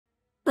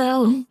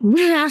Well,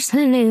 good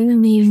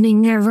afternoon,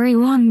 evening,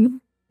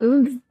 everyone.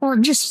 Or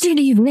just good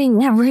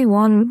evening,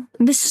 everyone.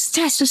 This is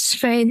Tessa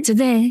Spade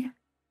today.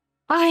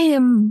 I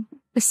am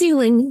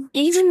feeling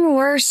even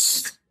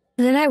worse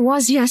than I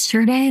was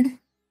yesterday.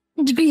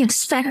 To be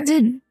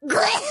expected.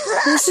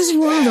 This is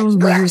one of those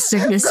weird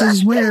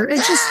sicknesses where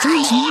it just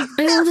keeps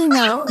building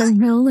up and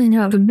building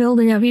up and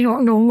building up. You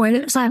don't know when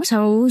it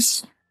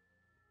plateaus.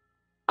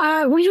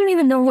 We don't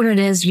even know what it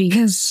is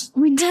because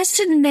we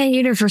tested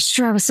negative for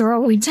strep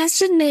throat. We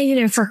tested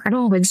negative for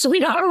COVID, so we're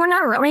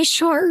not really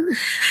sure.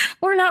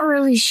 We're not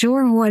really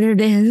sure what it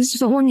is,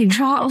 but when you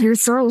talk, your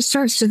throat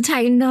starts to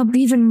tighten up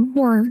even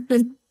more.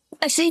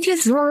 I think your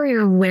throat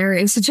you're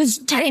wearing, so it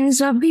just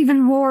tightens up even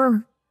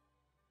more.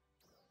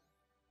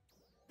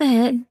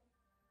 I'm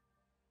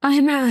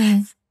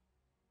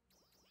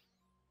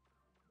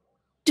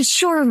just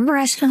short of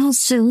breath and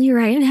silly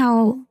right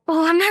now.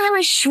 Well, I'm not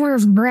really short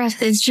of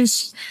breath. It's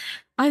just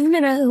I've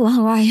been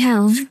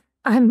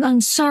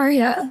I'm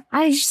sorry. I've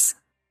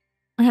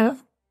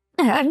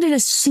been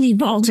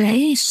asleep all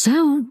day,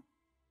 so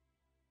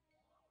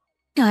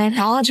I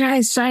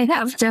apologize. I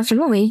have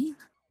definitely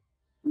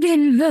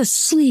been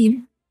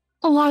asleep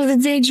a lot of the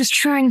day, just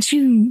trying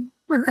to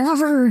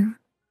recover.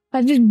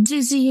 I've been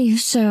dizzy,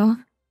 so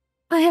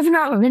I have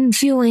not been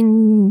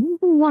feeling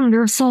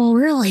wonderful,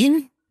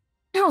 really.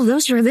 No,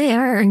 those were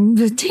there, and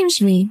it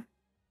teams me.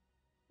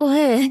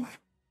 But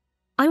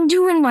I'm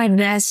doing my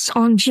best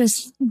on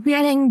just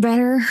getting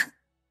better.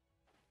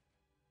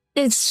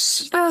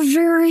 It's a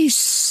very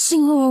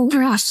slow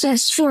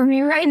process for me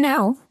right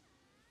now.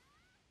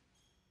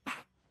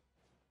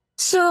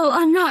 So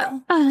I'm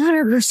not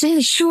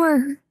 100%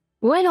 sure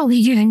when I'll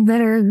be getting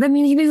better. I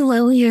mean, even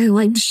Lilia,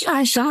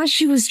 I thought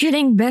she was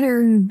getting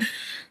better, and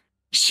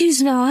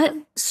she's not.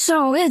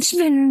 So it's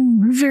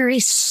been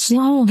very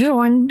slow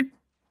going.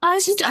 I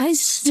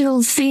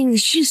still think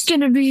she's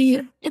gonna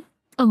be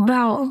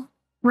about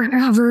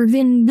recovered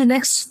in the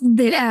next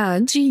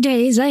 2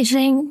 days, I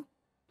think.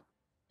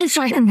 If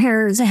I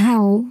compare to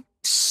how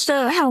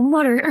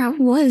Buttercup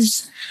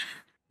was.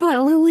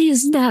 But Lily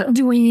is not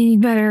doing any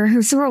better.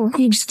 Her throat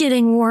keeps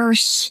getting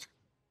worse.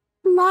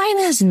 Mine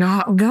has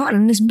not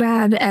gotten as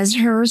bad as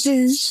hers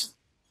is.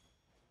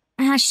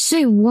 I should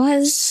say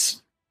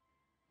was.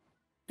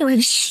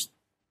 Which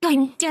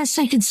I guess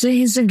I could say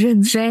is a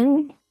good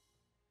thing.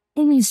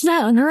 And it's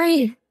not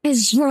right.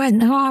 It's right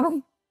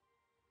now.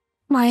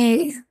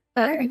 I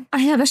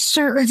have to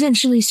start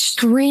eventually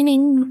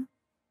straining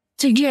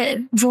to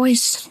get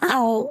voice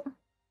out.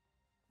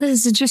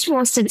 Because it just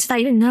wants to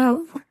tighten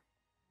up.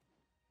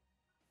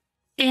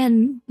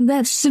 And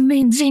that's the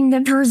main thing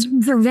that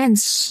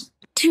prevents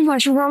too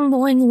much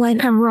rumbling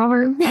like I'm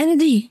Robert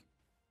Kennedy.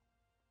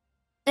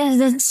 And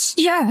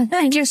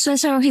I guess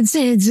that's how I can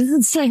say it.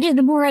 It's like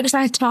the more I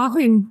start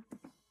talking,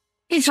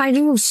 if I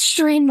do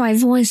strain my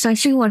voice, I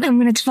feel like I'm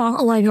going to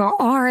talk like a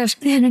RF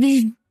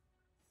Kennedy.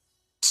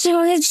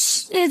 So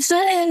it's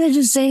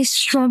a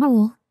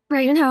struggle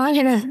right now. I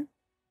gotta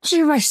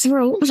clear my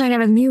throat because I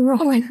got a new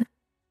rolling.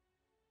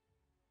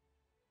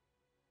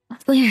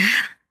 Yeah.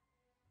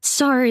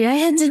 Sorry, I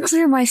had to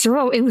clear my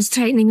throat. It was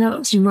tightening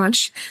up too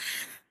much.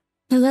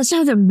 But that's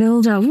how the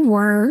build-up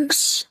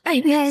works. I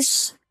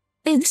guess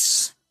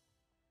it's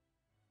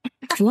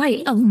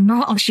quite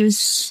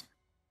obnoxious,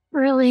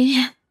 really.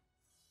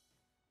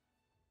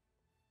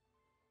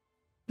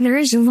 There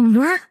is a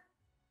number.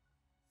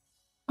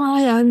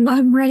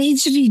 I'm ready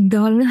to be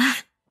done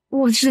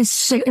with this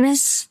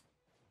sickness.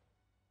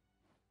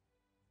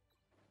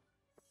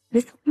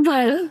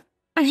 But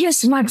I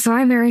guess my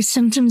primary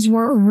symptoms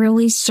weren't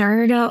really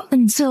started out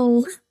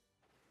until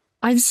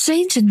I'd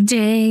say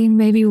today,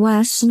 maybe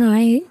last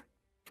night.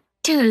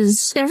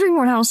 Because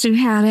everyone else who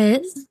had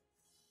it,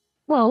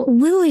 well,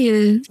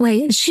 Lilia,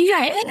 she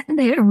got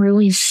it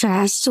really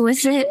fast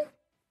with it.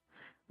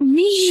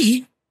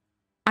 Me,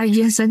 I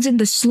guess I did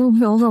the slow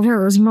build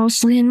over. It was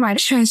mostly in my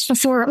chest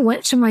before it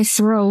went to my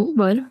throat,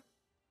 but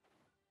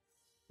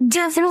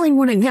definitely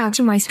when it got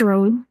to my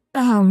throat,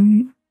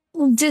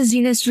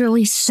 dizziness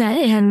really set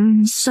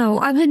in. So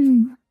I've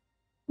been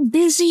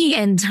busy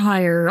and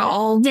tired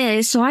all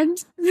day, so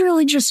I've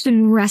really just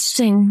been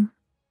resting.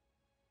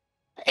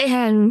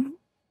 And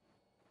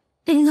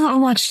not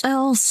much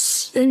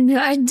else. And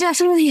I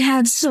definitely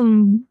had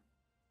some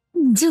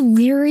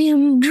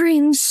delirium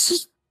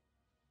dreams.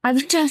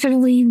 I've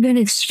definitely been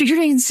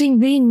experiencing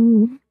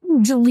being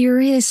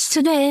delirious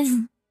today.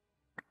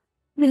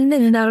 Been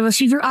in and out of a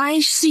fever.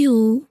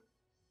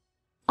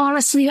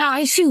 Honestly,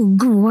 I feel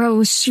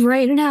gross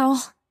right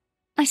now.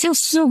 I feel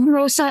so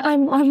gross. I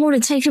want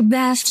to take a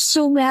bath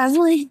so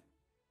badly.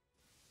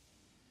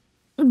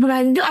 But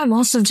I'm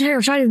also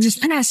terrified of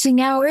just passing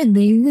out in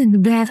the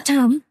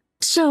bathtub.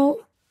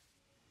 So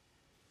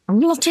I'm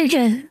gonna take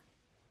a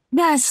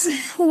bath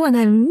when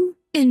I'm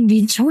in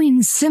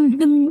between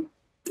symptoms.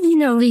 You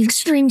know, the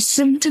extreme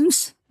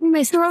symptoms.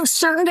 My throat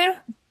started.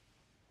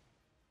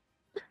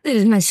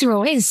 My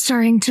throat is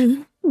starting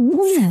to.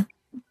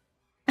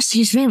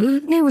 Excuse me,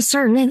 it was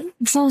starting to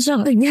close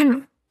up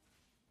again.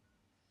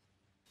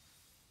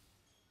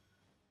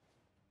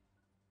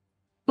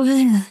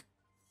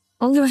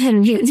 I'll go ahead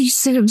and get these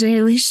set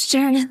daily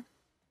started.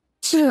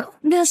 So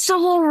that's the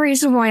whole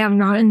reason why I'm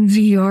not in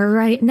VR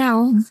right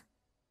now.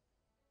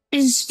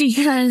 Is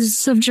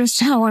because of just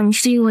how I'm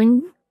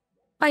feeling.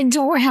 I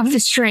don't have the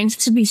strength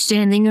to be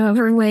standing up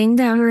or laying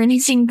down or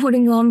anything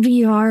putting on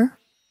VR.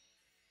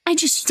 I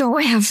just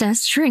don't have that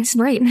strength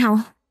right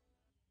now.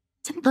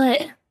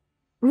 But,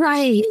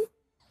 right.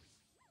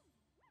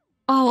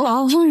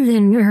 I'll leave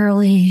in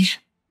early.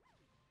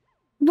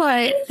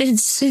 But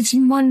it's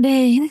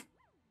Monday,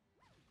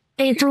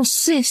 April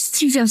 6th,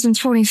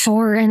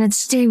 2024, and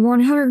it's day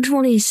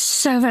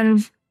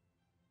 127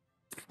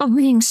 of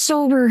being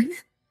sober.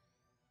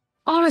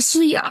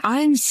 Honestly,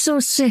 I'm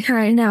so sick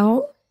right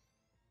now.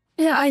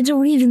 Yeah, I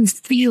don't even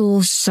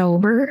feel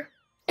sober.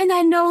 And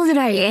I know that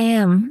I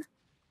am.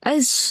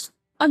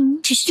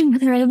 I'm just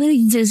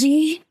incredibly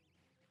dizzy.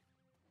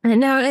 And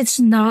now it's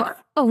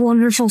not a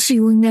wonderful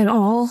feeling at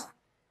all.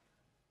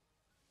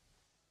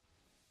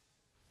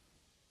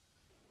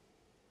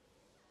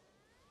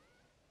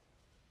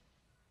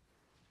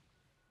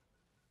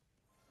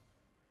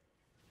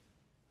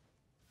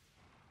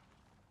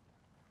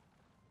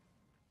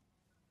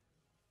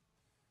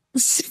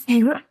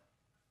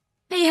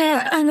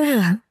 Yeah,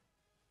 I'm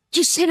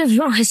just hit a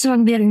voice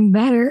on getting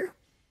better.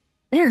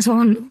 There's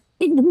one.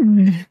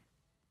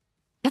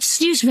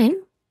 Excuse me.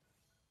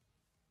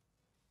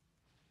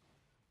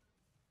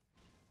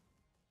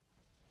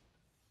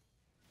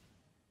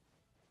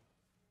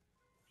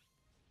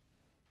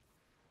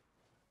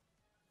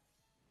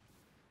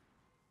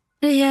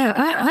 Yeah,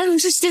 I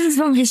was just hit a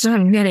voice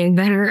on getting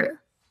better.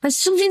 That's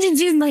something to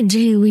do with my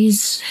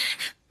dailies.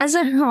 As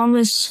I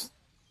promised.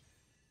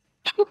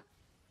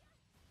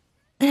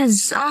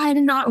 As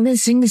I'm not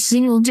missing a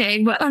single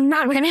day, but I'm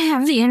not gonna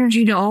have the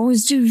energy to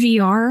always do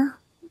VR.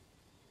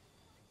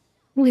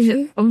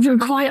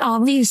 Quite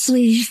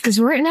obviously, because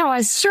right now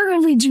I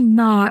certainly do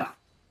not.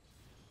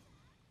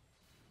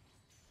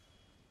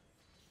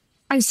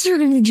 I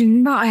certainly do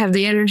not have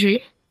the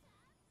energy.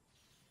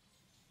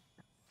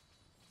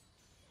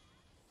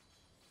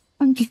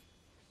 I'm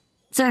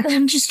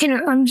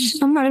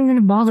not even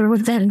gonna bother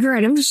with that.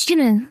 Right, I'm just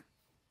gonna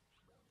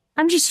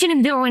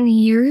go in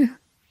here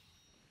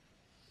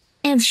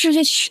and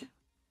finish.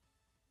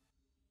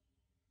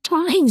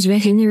 Talking's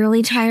making me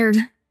really tired.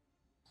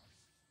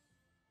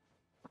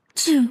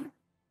 So,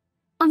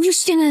 I'm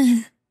just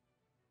gonna.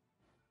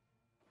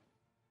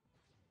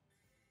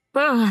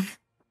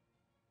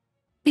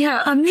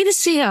 Yeah, I'm gonna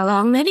see how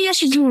long. Maybe I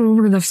should go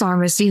over to the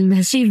pharmacy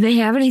and see if they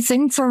have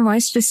anything for my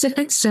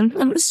specific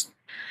symptoms.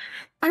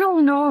 I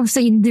don't know if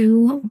they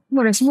do,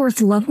 but it's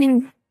worth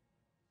looking.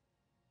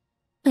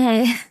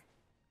 I'm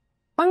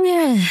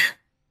gonna.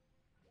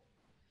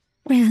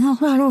 Man, I'll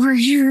not over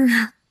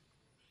here.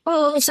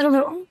 Oh, it's a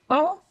little.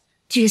 Oh,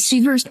 do you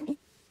see first?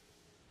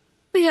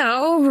 Yeah,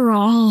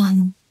 overall,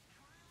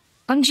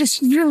 I'm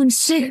just really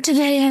sick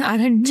today.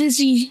 I'm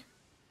dizzy.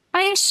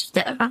 I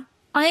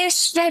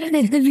expected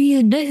it to be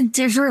a bit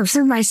different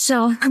for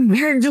myself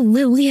compared to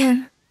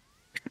Lillian.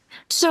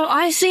 So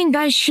I think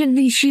I should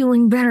be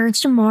feeling better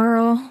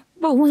tomorrow,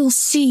 but we'll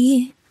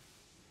see.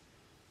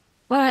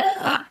 But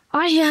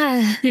I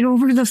gotta get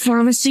over to the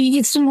pharmacy,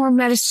 get some more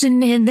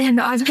medicine, and then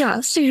I've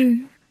got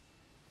to.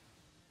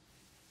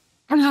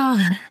 I'm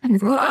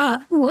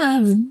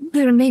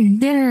gonna make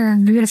dinner.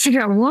 I'm gonna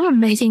figure out what I'm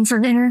making for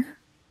dinner.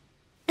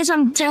 Because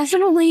I'm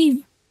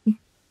definitely.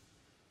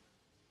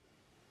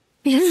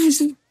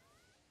 Yes.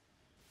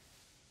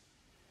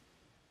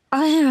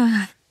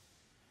 Well,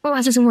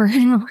 that doesn't work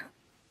anymore.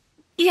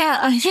 Yeah,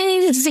 I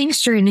can't even think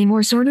straight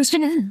anymore, so we're just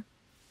gonna.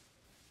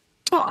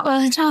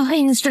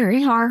 Talking is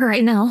very hard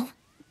right now.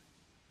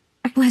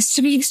 Was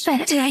to be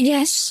expected, I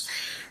guess.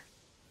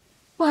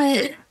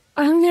 But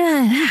I'm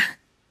gonna.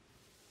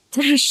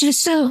 There's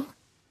just so.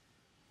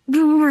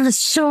 Go over to the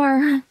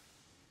store.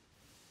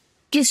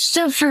 Get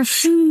stuff for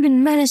food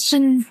and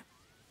medicine.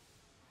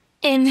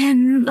 And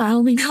then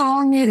I'll be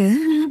calling it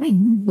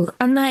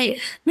a night.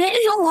 Maybe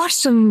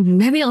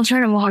I'll try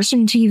to watch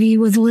some TV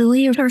with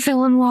Lily if we're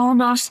feeling well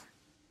enough.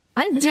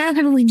 I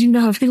definitely do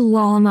not feel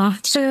well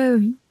enough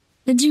to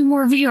do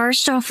more VR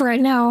stuff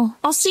right now.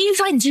 I'll see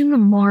if I do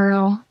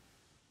tomorrow.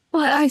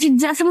 But I can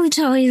definitely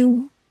tell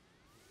you,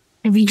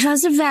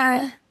 because of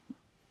that,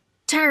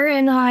 Tara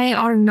and I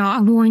are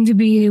not going to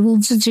be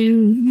able to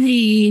do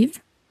the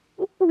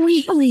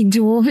weekly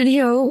dual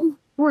video.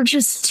 We're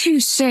just too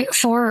sick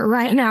for it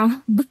right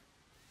now.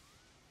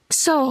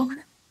 So,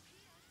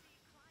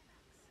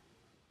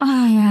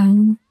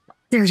 there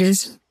it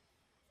is.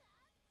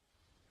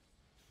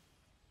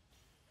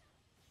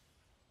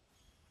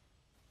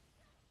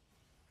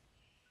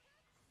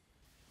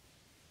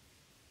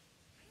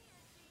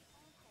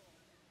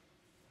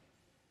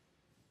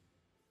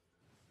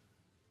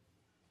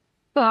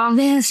 Oh,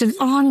 this is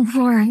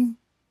encore.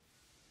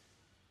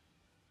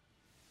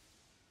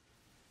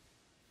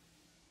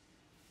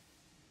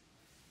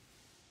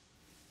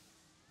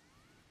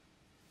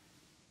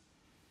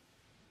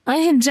 I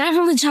can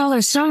definitely tell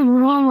there's something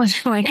wrong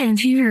with my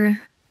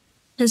computer.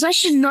 Because I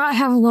should not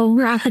have low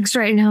graphics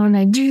right now, and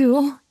I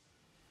do.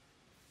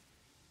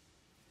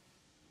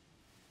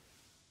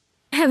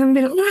 haven't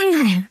been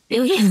I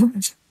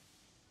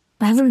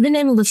haven't been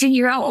able to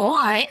figure out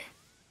why.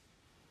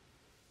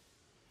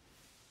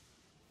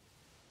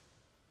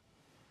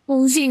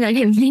 Only thing I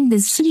can think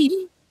is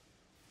sleep.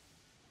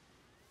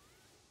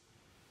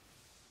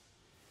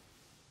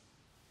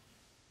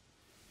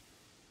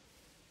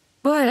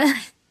 But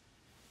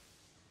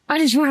I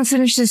just want to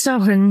finish this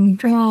up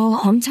and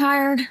I'm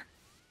tired.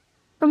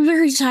 I'm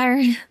very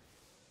tired.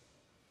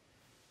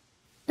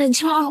 And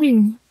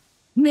talking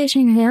makes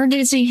me more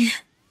dizzy.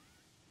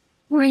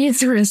 When I get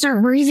through and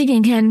start breathing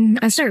again,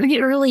 I start to get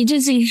really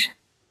dizzy.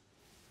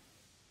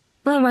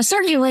 But my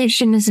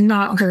circulation is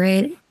not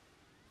great.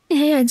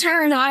 Yeah,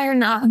 turn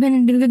iron up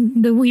and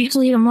do the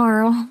weekly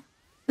tomorrow.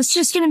 It's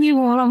just gonna be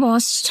one of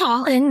us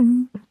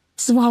talking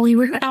while we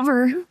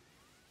recover.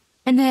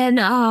 And then,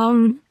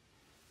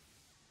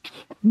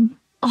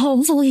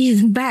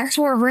 hopefully back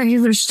to our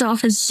regular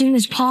stuff as soon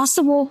as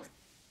possible.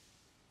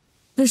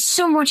 There's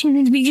so much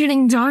needs to be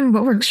getting done,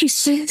 but we're too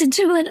sick to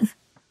do it.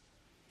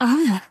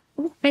 I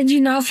do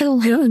not feel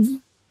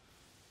good.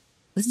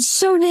 It's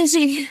so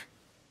dizzy.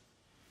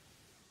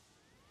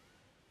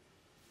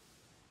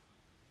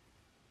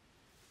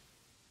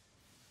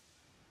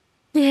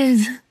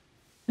 I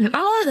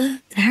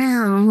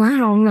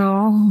don't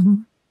know.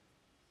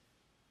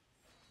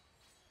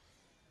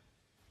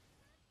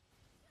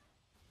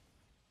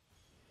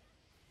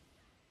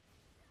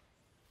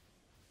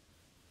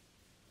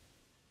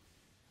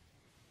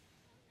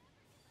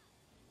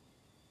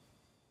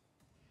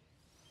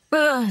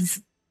 But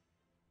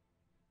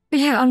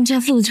yeah, I'm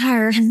definitely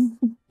tired.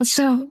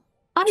 So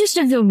I'm just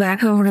gonna go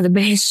back over to the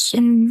base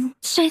and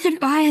say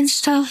goodbye and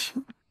stuff.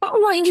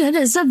 Oh my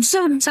goodness, I'm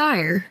so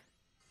tired.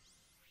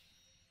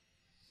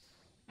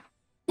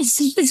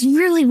 It's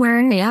really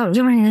wearing me out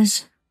doing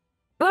this.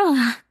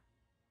 Ugh.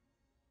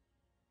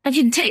 I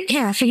can take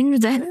caffeine,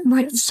 but that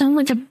might sound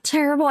like a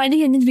terrible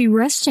idea. I need to be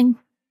resting.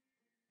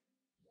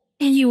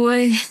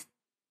 Anyway,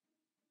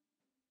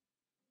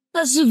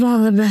 that's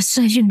about the best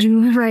I can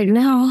do right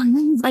now.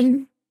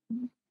 I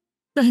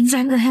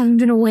haven't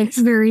been awake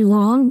very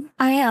long.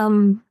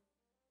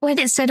 Like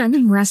I said, I've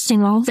been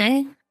resting all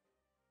day.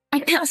 I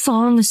kept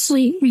falling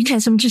asleep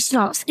because I'm just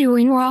not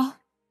feeling well.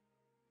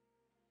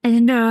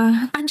 And,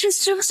 I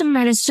just took some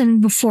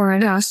medicine before I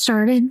got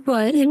started,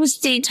 but it was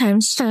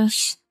daytime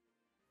stuff.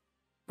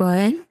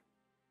 But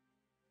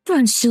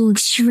I'm still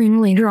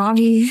extremely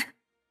groggy.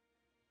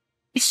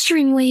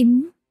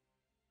 Extremely.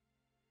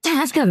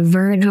 I've got a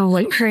vertigo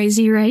like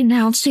crazy right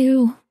now,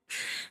 too.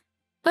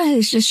 But I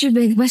just should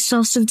make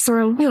myself some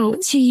throat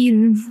milk tea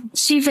and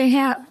see if they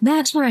have.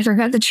 That's where I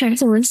forgot to check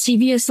the word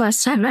CVS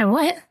last time I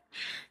went.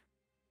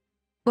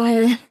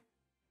 But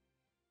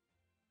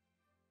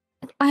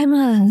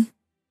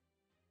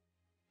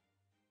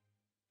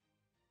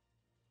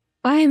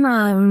well,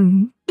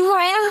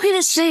 I am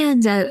gonna say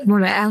that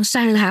when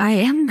outside, I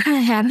am kind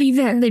of happy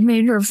that they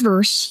made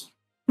reverse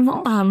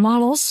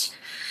models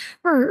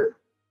for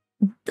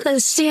the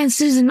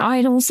stances and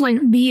idles,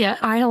 like the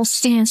idle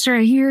stance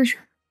right here.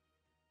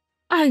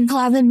 I'm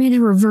glad they made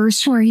a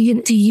reverse where you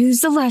get to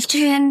use the left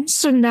hand,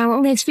 so now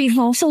it makes me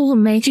hopeful to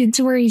make it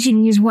to where you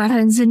can use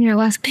weapons in your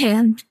left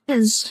hand,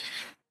 because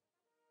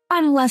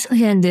I'm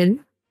left-handed.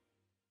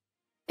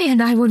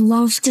 And I would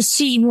love to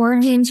see more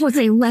games with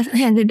a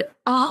left-handed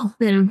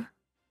option,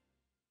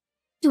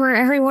 where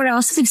everyone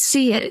else could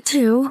see it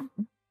too.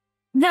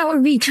 That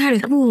would be kind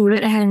of cool,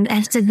 and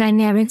as the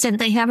dynamics that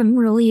they haven't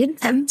really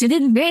attempted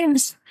in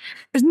games.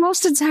 Because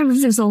most of the time,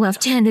 if there's a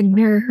left-handed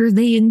character,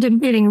 they end up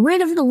getting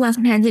rid of the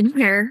left-handed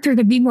character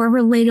to be more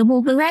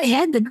relatable to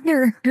right-handed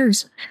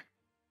characters.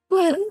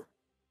 But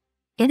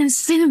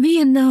it's gonna be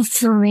enough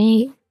for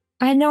me.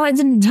 I know I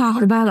didn't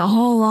talk about a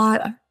whole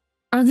lot,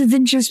 other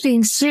than just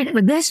being sick,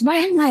 but that's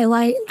my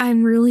highlight.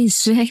 I'm really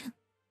sick.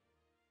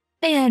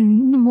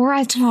 And the more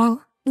I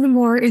talk, the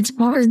more it's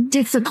more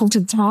difficult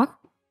to talk.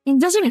 It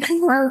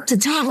doesn't work to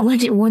talk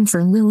like it went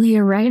for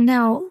Lilia right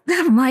now.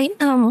 That might,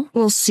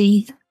 we'll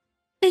see.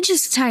 It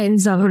just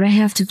tightens up when I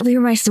have to clear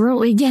my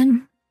throat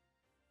again.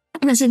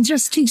 Because it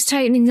just keeps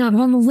tightening up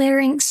on the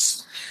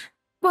larynx.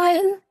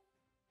 But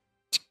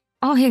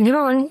I'll hang it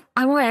on.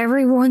 I want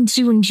everyone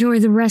to enjoy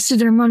the rest of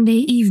their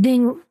Monday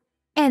evening.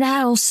 And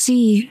I'll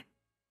see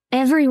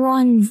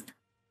everyone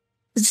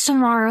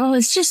tomorrow.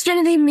 It's just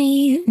gonna be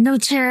me. No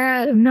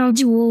Tara, no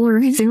Duel or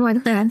anything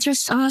like that.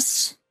 Just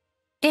us.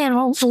 And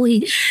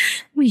hopefully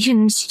we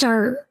can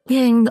start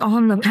getting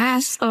on the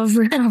path of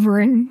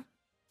recovering.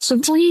 So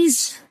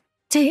please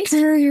take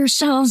care of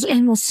yourselves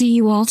and we'll see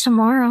you all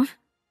tomorrow.